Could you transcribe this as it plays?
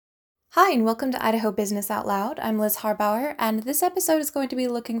Hi, and welcome to Idaho Business Out Loud. I'm Liz Harbauer, and this episode is going to be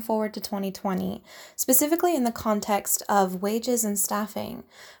looking forward to 2020, specifically in the context of wages and staffing.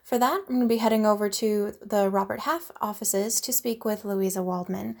 For that, I'm going to be heading over to the Robert Half offices to speak with Louisa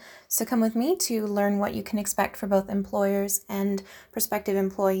Waldman. So come with me to learn what you can expect for both employers and prospective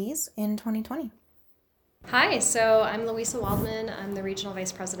employees in 2020. Hi, so I'm Louisa Waldman. I'm the Regional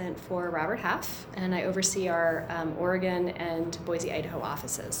Vice President for Robert Half, and I oversee our Oregon and Boise, Idaho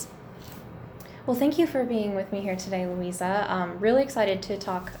offices. Well, thank you for being with me here today, Louisa. Really excited to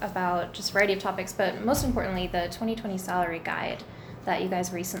talk about just a variety of topics, but most importantly, the 2020 salary guide that you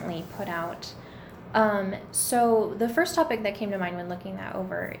guys recently put out. So the first topic that came to mind when looking that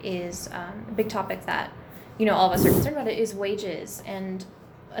over is a big topic that, all of us are concerned about. It is wages. And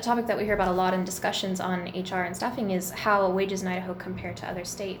a topic that we hear about a lot in discussions on HR and staffing is how wages in Idaho compare to other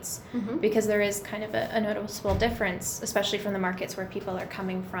states, because there is kind of a noticeable difference, especially from the markets where people are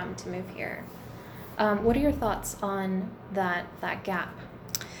coming from to move here. What are your thoughts on that gap?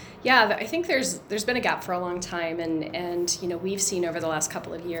 Yeah, I think there's been a gap for a long time, and we've seen over the last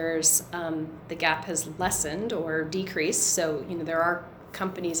couple of years the gap has lessened or decreased. So there are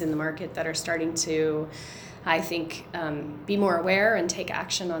companies in the market that are starting to, I think, be more aware and take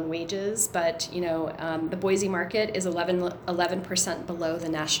action on wages. But the Boise market is 11% below the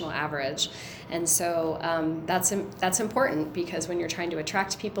national average, and so that's important, because when you're trying to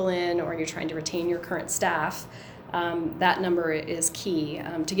attract people in or you're trying to retain your current staff, that number is key.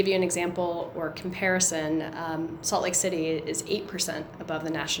 To give you an example or comparison, Salt Lake City is 8% above the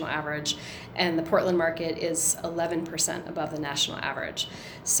national average, and the Portland market is 11% above the national average.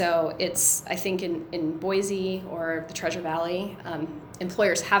 So I think in Boise or the Treasure Valley,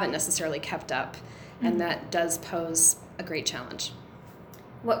 employers haven't necessarily kept up, and that does pose a great challenge.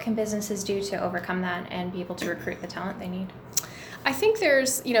 What can businesses do to overcome that and be able to recruit the talent they need? I think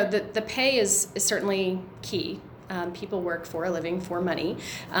there's, the pay is certainly key. People work for a living, for money,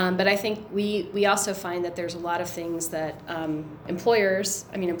 but I think we also find that there's a lot of things that employees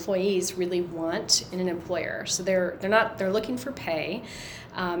really want in an employer. So they're looking for pay,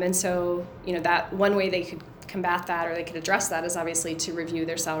 and so that one way they could combat that, or they could address that, is obviously to review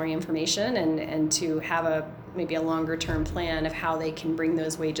their salary information and to have maybe a longer term plan of how they can bring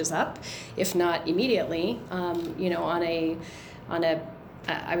those wages up, if not immediately, on a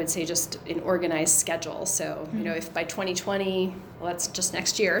I would say just an organized schedule. So, if by 2020, well, that's just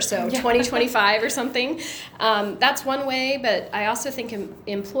next year, so 2025 or something, that's one way. But I also think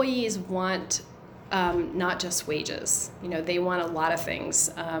employees want not just wages. They want a lot of things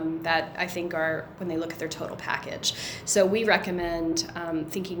that I think are when they look at their total package. So we recommend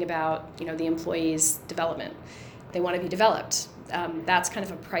thinking about, the employees' development. They want to be developed. That's kind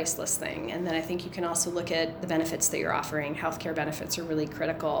of a priceless thing. And then I think you can also look at the benefits that you're offering. Healthcare benefits are really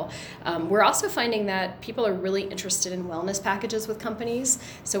critical. We're also finding that people are really interested in wellness packages with companies.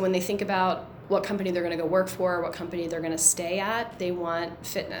 So when they think about what company they're going to go work for, what company they're going to stay at, they want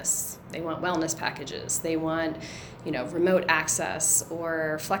fitness. They want wellness packages. They want, remote access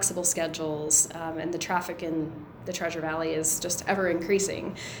or flexible schedules. And the traffic in the Treasure Valley is just ever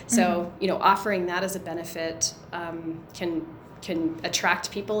increasing. So, offering that as a benefit can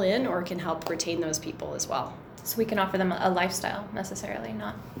attract people in, or can help retain those people as well. So we can offer them a lifestyle necessarily,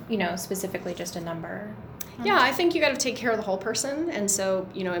 not, specifically just a number. Yeah, I think you got to take care of the whole person. And so,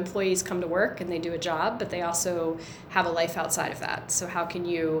 employees come to work and they do a job, but they also have a life outside of that. So how can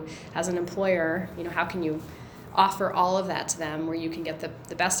you, as an employer, how can you offer all of that to them, where you can get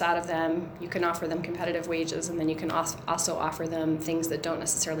the best out of them? You can offer them competitive wages, and then you can also offer them things that don't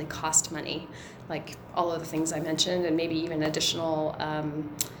necessarily cost money, like all of the things I mentioned, and maybe even additional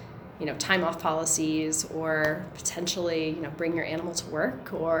time off policies, or potentially, bring your animal to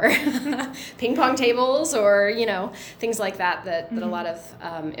work, or ping pong tables, or, things like that a lot of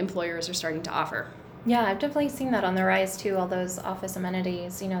employers are starting to offer. Yeah, I've definitely seen that on the rise too, all those office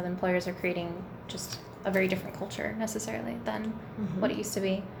amenities. The employers are creating just a very different culture necessarily than what it used to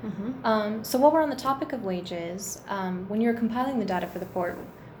be. So while we're on the topic of wages, when you're compiling the data for the report,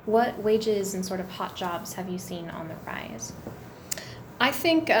 what wages and sort of hot jobs have you seen on the rise? I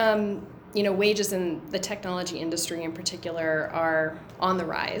think, wages in the technology industry in particular are on the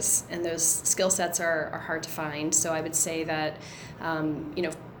rise, and those skill sets are hard to find. So I would say that,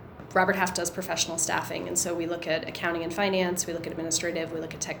 Robert Half does professional staffing, and so we look at accounting and finance, we look at administrative, we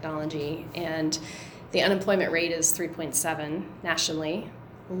look at technology, and the unemployment rate is 3.7 nationally.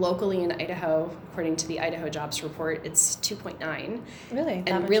 Locally in Idaho, according to the Idaho Jobs Report, it's 2.9. Really?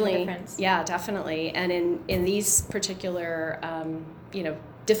 That much of a difference? Yeah, definitely. And in these particular,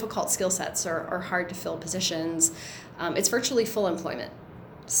 difficult skill sets or hard to fill positions, it's virtually full employment.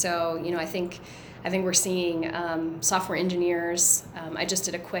 So, I think we're seeing software engineers. I just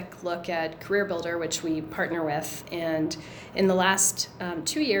did a quick look at Career Builder, which we partner with, and in the last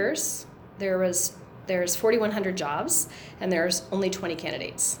 2 years, there's 4,100 jobs, and there's only 20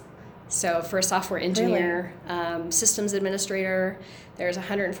 candidates. So for a software engineer, Really? Systems administrator, there's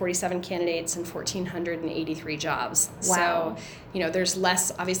 147 candidates and 1,483 jobs. Wow. So, there's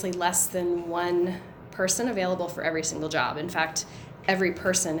obviously less than one person available for every single job. In fact, every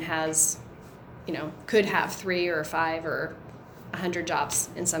person could have 3 or 5 or 100 jobs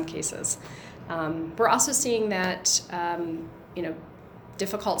in some cases. We're also seeing that,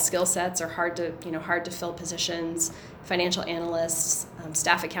 difficult skill sets are hard to fill positions. Financial analysts,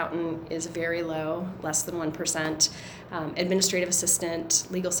 staff accountant is very low, less than 1%. Administrative assistant,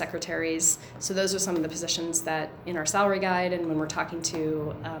 legal secretaries. So those are some of the positions that in our salary guide, and when we're talking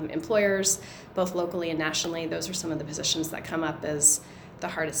to employers, both locally and nationally, those are some of the positions that come up as the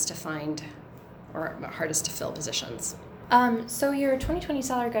hardest to find or hardest to fill positions. So your 2020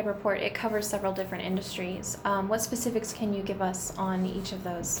 salary guide report, it covers several different industries. What specifics can you give us on each of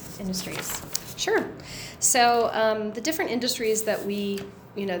those industries? Sure. So the different industries that we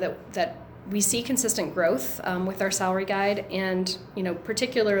see consistent growth with our salary guide, and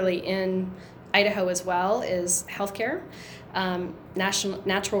particularly in Idaho as well, is healthcare.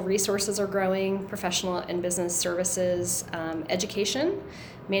 Natural resources are growing, professional and business services, education,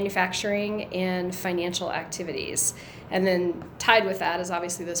 manufacturing, and financial activities. And then tied with that is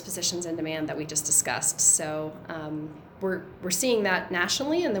obviously those positions in demand that we just discussed. So we're seeing that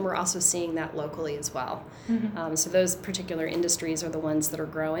nationally, and then we're also seeing that locally as well. Mm-hmm. So those particular industries are the ones that are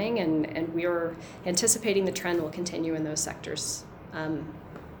growing, and we are anticipating the trend will continue in those sectors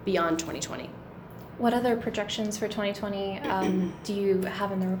beyond 2020. What other projections for 2020 do you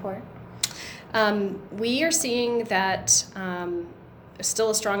have in the report? We are seeing that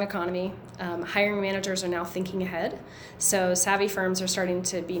still a strong economy. Hiring managers are now thinking ahead. So savvy firms are starting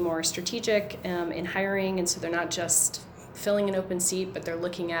to be more strategic in hiring, and so they're not just filling an open seat, but they're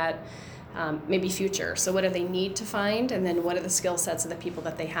looking at maybe future. So what do they need to find, and then what are the skill sets of the people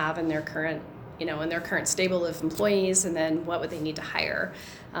that they have in their current stable of employees, and then what would they need to hire.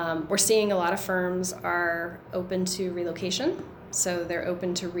 We're seeing a lot of firms are open to relocation, so they're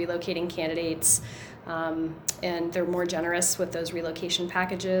open to relocating candidates, and they're more generous with those relocation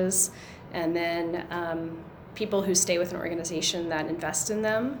packages. And then people who stay with an organization that invests in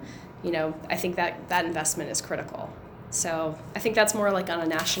them, I think that investment is critical. So I think that's more like on a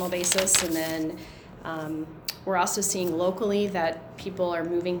national basis, and then we're also seeing locally that people are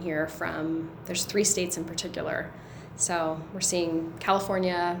moving here there's 3 states in particular. So we're seeing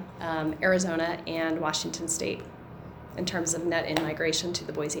California, Arizona, and Washington State in terms of net in-migration to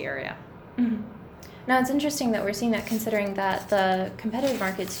the Boise area. Mm-hmm. Now, it's interesting that we're seeing that, considering that the competitive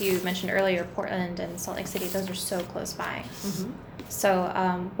markets you mentioned earlier, Portland and Salt Lake City, those are so close by. Mm-hmm.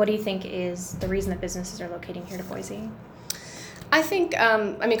 So what do you think is the reason that businesses are locating here to Boise? I think,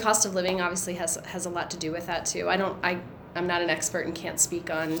 cost of living obviously has a lot to do with that too. I'm not an expert and can't speak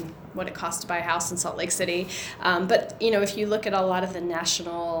on what it costs to buy a house in Salt Lake City. But, if you look at a lot of the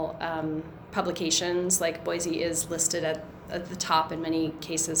national publications, like Boise is listed at the top in many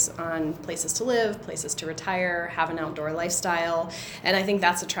cases on places to live, places to retire, have an outdoor lifestyle. And I think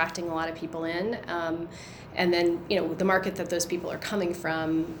that's attracting a lot of people in. And then, the market that those people are coming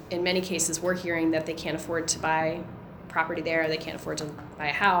from, in many cases, we're hearing that they can't afford to buy property there, they can't afford to buy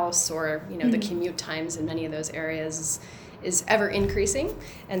a house, or, the commute times in many of those areas is ever increasing.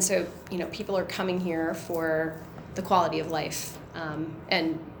 And so, people are coming here for the quality of life.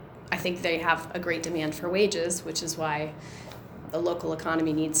 And I think they have a great demand for wages, which is why the local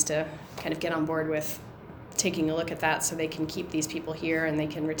economy needs to kind of get on board with taking a look at that so they can keep these people here and they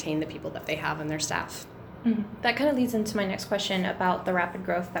can retain the people that they have on their staff. Mm-hmm. That kind of leads into my next question about the rapid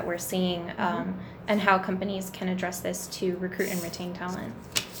growth that we're seeing and how companies can address this to recruit and retain talent.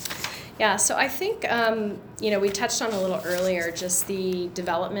 Yeah, so I think, we touched on a little earlier just the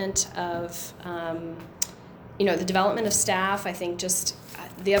development of, staff. I think just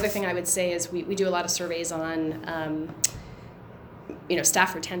the other thing I would say is we do a lot of surveys on,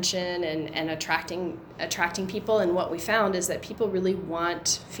 staff retention and attracting people. And what we found is that people really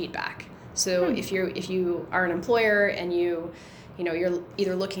want feedback. So if you are an employer and you're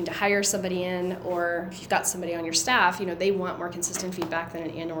either looking to hire somebody in, or if you've got somebody on your staff, they want more consistent feedback than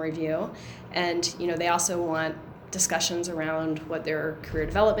an annual review. And, they also want discussions around what their career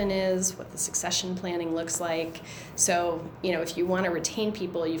development is, what the succession planning looks like. So, if you want to retain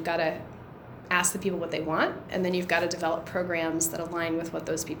people, you've got to ask the people what they want, and then you've got to develop programs that align with what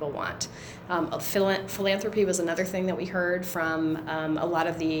those people want. Philanthropy was another thing that we heard from a lot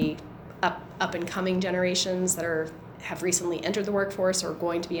of the up and coming generations that have recently entered the workforce or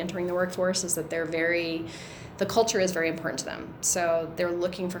going to be entering the workforce, is that the culture is very important to them. So they're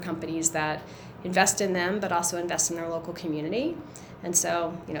looking for companies that invest in them, but also invest in their local community. And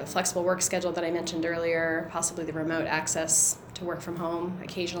so, the flexible work schedule that I mentioned earlier, possibly the remote access to work from home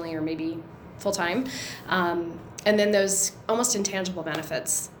occasionally or maybe full-time. And then those almost intangible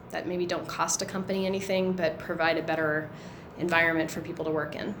benefits that maybe don't cost a company anything, but provide a better environment for people to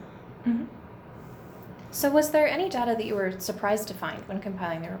work in. Mm-hmm. So was there any data that you were surprised to find when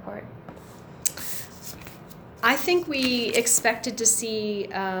compiling the report? I think we expected to see,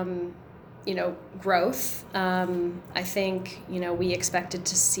 growth. I think, we expected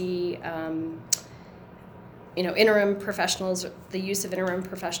to see, interim professionals, the use of interim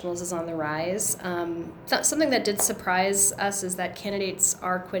professionals is on the rise. Something that did surprise us is that candidates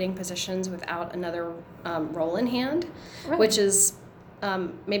are quitting positions without another role in hand, Really? Which is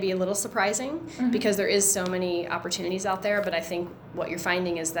maybe a little surprising because there is so many opportunities out there. But I think what you're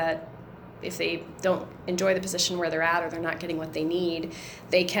finding is that if they don't enjoy the position where they're at or they're not getting what they need,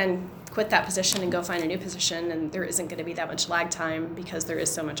 they can quit that position and go find a new position, and there isn't going to be that much lag time because there is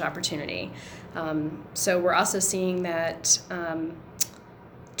so much opportunity. So we're also seeing that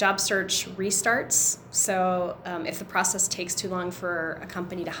job search restarts. So if the process takes too long for a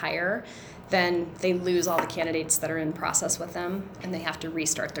company to hire, then they lose all the candidates that are in process with them, and they have to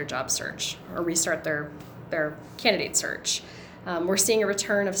restart their job search or restart their candidate search. We're seeing a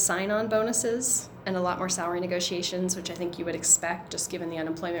return of sign-on bonuses and a lot more salary negotiations, which I think you would expect just given the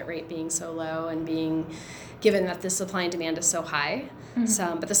unemployment rate being so low and given that the supply and demand is so high.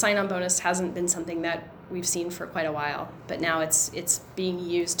 Mm-hmm. But the sign-on bonus hasn't been something that we've seen for quite a while. But now it's being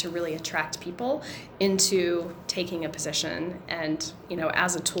used to really attract people into taking a position and,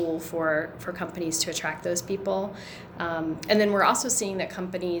 as a tool for companies to attract those people. And then we're also seeing that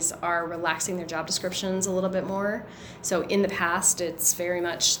companies are relaxing their job descriptions a little bit more. So in the past, it's very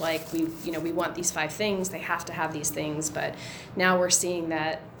much like we want these 5 things, they have to have these things. But now we're seeing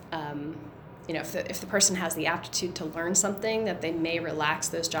that, if the person has the aptitude to learn something, that they may relax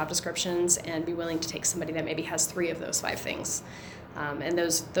those job descriptions and be willing to take somebody that maybe has 3 of those 5 things. And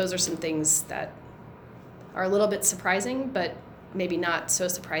those are some things that are a little bit surprising, but maybe not so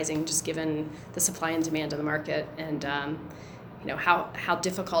surprising just given the supply and demand of the market and how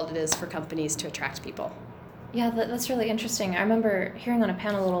difficult it is for companies to attract people. Yeah, that's really interesting. I remember hearing on a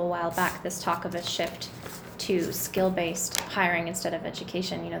panel a little while back this talk of a shift to skill-based hiring instead of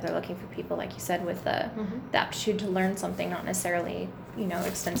education. They're looking for people, like you said, with the aptitude to learn something, not necessarily,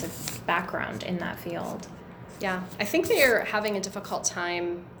 extensive background in that field. Yeah, I think they're having a difficult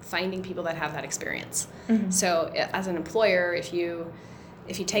time finding people that have that experience. Mm-hmm. So as an employer, if you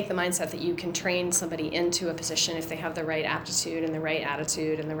take the mindset that you can train somebody into a position if they have the right aptitude and the right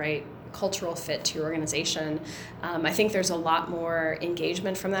attitude and the right cultural fit to your organization, I think there's a lot more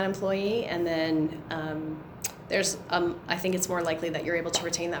engagement from that employee, and then I think it's more likely that you're able to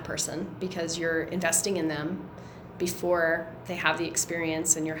retain that person because you're investing in them before they have the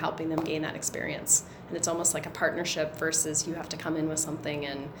experience and you're helping them gain that experience. And it's almost like a partnership versus you have to come in with something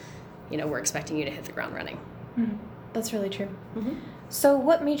and we're expecting you to hit the ground running. Mm-hmm. That's really true. Mm-hmm. So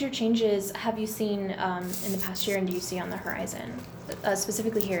what major changes have you seen in the past year and do you see on the horizon,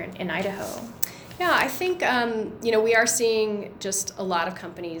 specifically here in Idaho? Yeah, I think, we are seeing just a lot of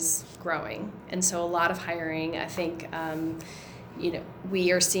companies growing, and so a lot of hiring. I think,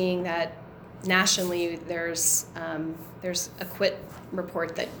 we are seeing that nationally there's a quit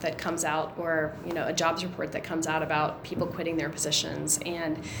report that comes out, or, a jobs report that comes out about people quitting their positions.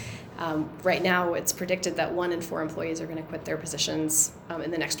 And right now it's predicted that 1 in 4 employees are going to quit their positions in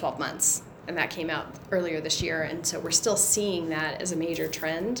the next 12 months. And that came out earlier this year. And so we're still seeing that as a major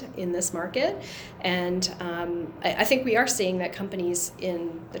trend in this market. And I think we are seeing that companies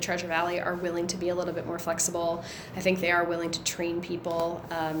in the Treasure Valley are willing to be a little bit more flexible. I think they are willing to train people.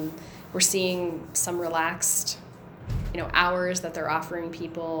 We're seeing some relaxed hours that they're offering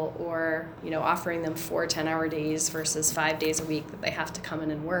people, or offering them 4 10-hour days versus 5 days a week that they have to come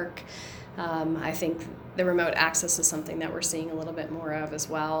in and work. I think the remote access is something that we're seeing a little bit more of as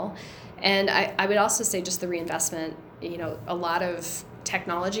well. And I would also say just the reinvestment. A lot of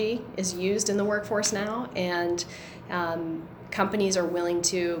technology is used in the workforce now, and companies are willing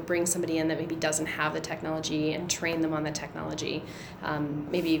to bring somebody in that maybe doesn't have the technology and train them on the technology.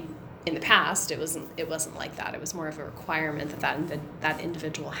 Maybe in the past, it wasn't like that. It was more of a requirement that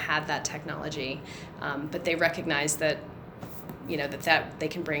individual had that technology. But they recognize that that they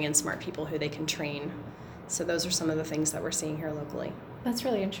can bring in smart people who they can train. So those are some of the things that we're seeing here locally. That's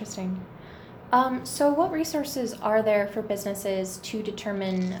really interesting. So what resources are there for businesses to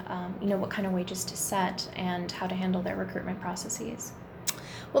determine, what kind of wages to set and how to handle their recruitment processes?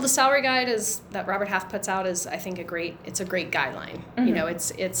 Well, the salary guide that Robert Half puts out is, I think, it's a great guideline.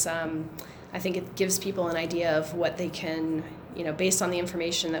 Mm-hmm. I think it gives people an idea of what they can, based on the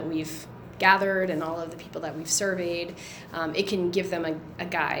information that we've gathered and all of the people that we've surveyed, it can give them a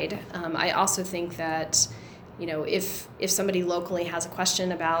guide. I also think that, if somebody locally has a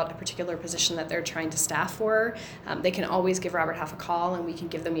question about a particular position that they're trying to staff for, they can always give Robert Half a call and we can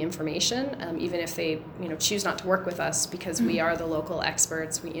give them the information, even if they choose not to work with us, because we are the local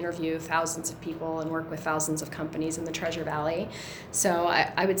experts. We interview thousands of people and work with thousands of companies in the Treasure Valley. So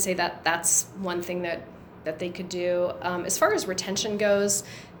I would say that that's one thing that they could do. As far as retention goes,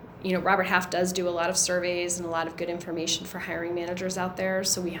 Robert Half does do a lot of surveys and a lot of good information for hiring managers out there.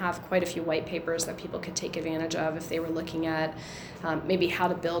 So we have quite a few white papers that people could take advantage of if they were looking at maybe how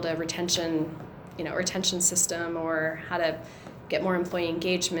to build a retention system, or how to get more employee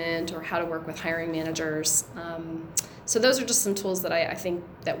engagement, or how to work with hiring managers. So those are just some tools that I think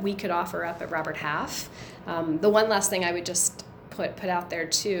that we could offer up at Robert Half. The one last thing I would just put out there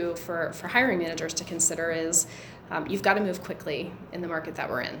too for hiring managers to consider is you've got to move quickly in the market that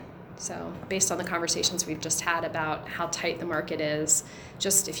we're in. So based on the conversations we've just had about how tight the market is,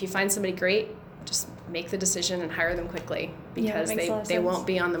 just if you find somebody great, just make the decision and hire them quickly, because they won't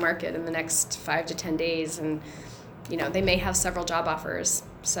be on the market in the next 5 to 10 days, and they may have several job offers.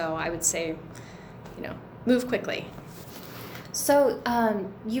 So I would say, move quickly. So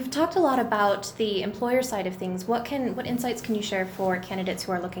you've talked a lot about the employer side of things. What insights can you share for candidates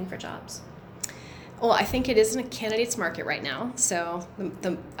who are looking for jobs? Well, I think it is a candidate's market right now. So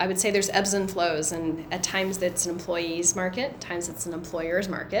I would say there's ebbs and flows, and at times it's an employee's market, at times it's an employer's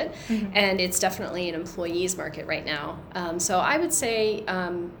market, mm-hmm. and it's definitely an employee's market right now. So I would say,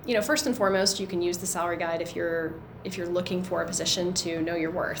 first and foremost, you can use the salary guide if you're looking for a position to know your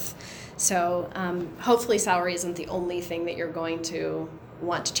worth. So hopefully salary isn't the only thing that you're going to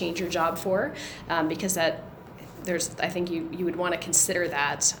want to change your job for, because I think you would want to consider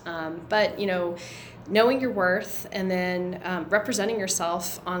that. But knowing your worth and then representing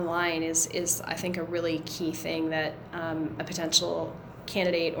yourself online is I think a really key thing that a potential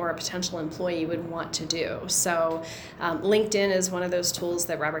candidate or a potential employee would want to do. So LinkedIn is one of those tools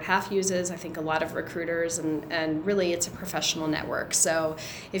that Robert Half uses. I think a lot of recruiters, and really it's a professional network. So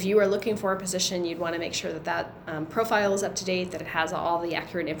if you are looking for a position, you'd want to make sure that profile is up to date, that it has all the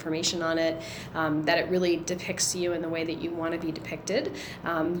accurate information on it, that it really depicts you in the way that you want to be depicted.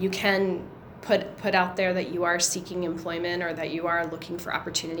 You can put out there that you are seeking employment or that you are looking for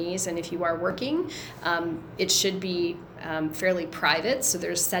opportunities, and if you are working, it should be fairly private. So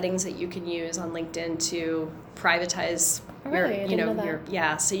there's settings that you can use on LinkedIn to privatize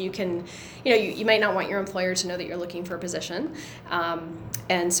so you can, you might not want your employer to know that you're looking for a position,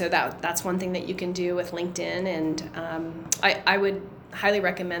 and so that's one thing that you can do with LinkedIn. And I would highly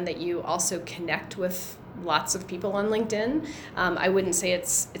recommend that you also connect with lots of people on LinkedIn. I wouldn't say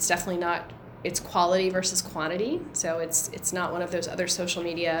it's definitely not. It's quality versus quantity. So it's not one of those other social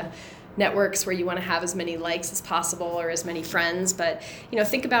media networks where you want to have as many likes as possible or as many friends. But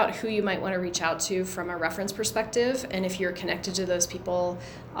think about who you might want to reach out to from a reference perspective. And if you're connected to those people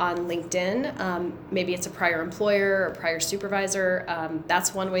on LinkedIn, maybe it's a prior employer or prior supervisor.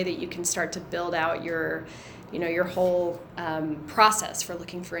 That's one way that you can start to build out your whole process for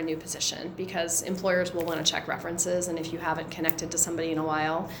looking for a new position, because employers will want to check references. And if you haven't connected to somebody in a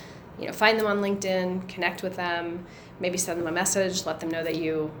while, find them on LinkedIn, connect with them, maybe send them a message, let them know that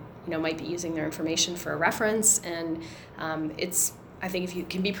you might be using their information for a reference. And I think if you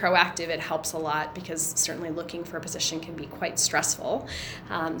can be proactive, it helps a lot, because certainly looking for a position can be quite stressful.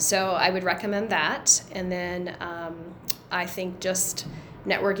 So I would recommend that. And then I think just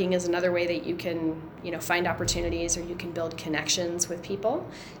networking is another way that you can, find opportunities, or you can build connections with people.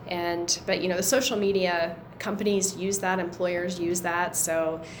 But the social media companies use that, employers use that.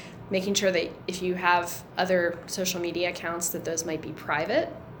 So making sure that if you have other social media accounts, that those might be private.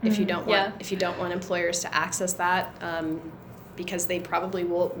 Mm-hmm. If you don't want employers to access that, because they probably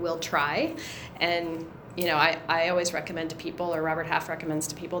will try. And I always recommend to people, or Robert Half recommends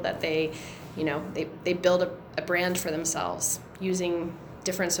to people, that they build a brand for themselves using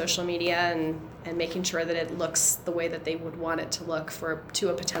different social media and making sure that it looks the way that they would want it to look to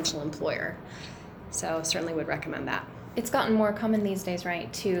a potential employer. So certainly would recommend that. It's gotten more common these days,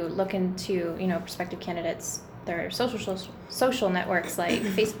 right, to look into, prospective candidates, their social networks like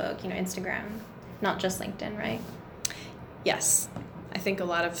Facebook, Instagram, not just LinkedIn, right? Yes. I think a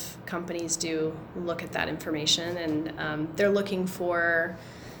lot of companies do look at that information, and they're looking for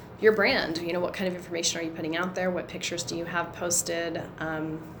your brand. You know, what kind of information are you putting out there? What pictures do you have posted?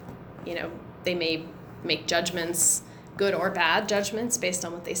 You know, they may make judgments, good or bad judgments, based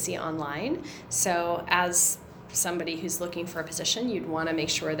on what they see online. So as somebody who's looking for a position, you'd want to make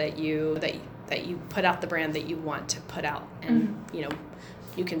sure that you put out the brand that you want to put out. And you know,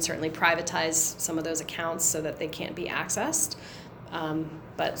 you can certainly privatize some of those accounts so that they can't be accessed.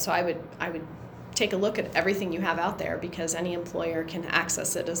 But so I would take a look at everything you have out there, because any employer can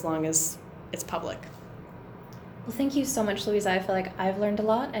access it as long as it's public. Well, thank you so much, Louisa. I feel like I've learned a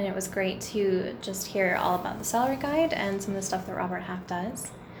lot, and it was great to just hear all about the salary guide and some of the stuff that Robert Half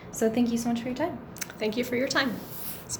does. So thank you so much for your time. Thank you for your time.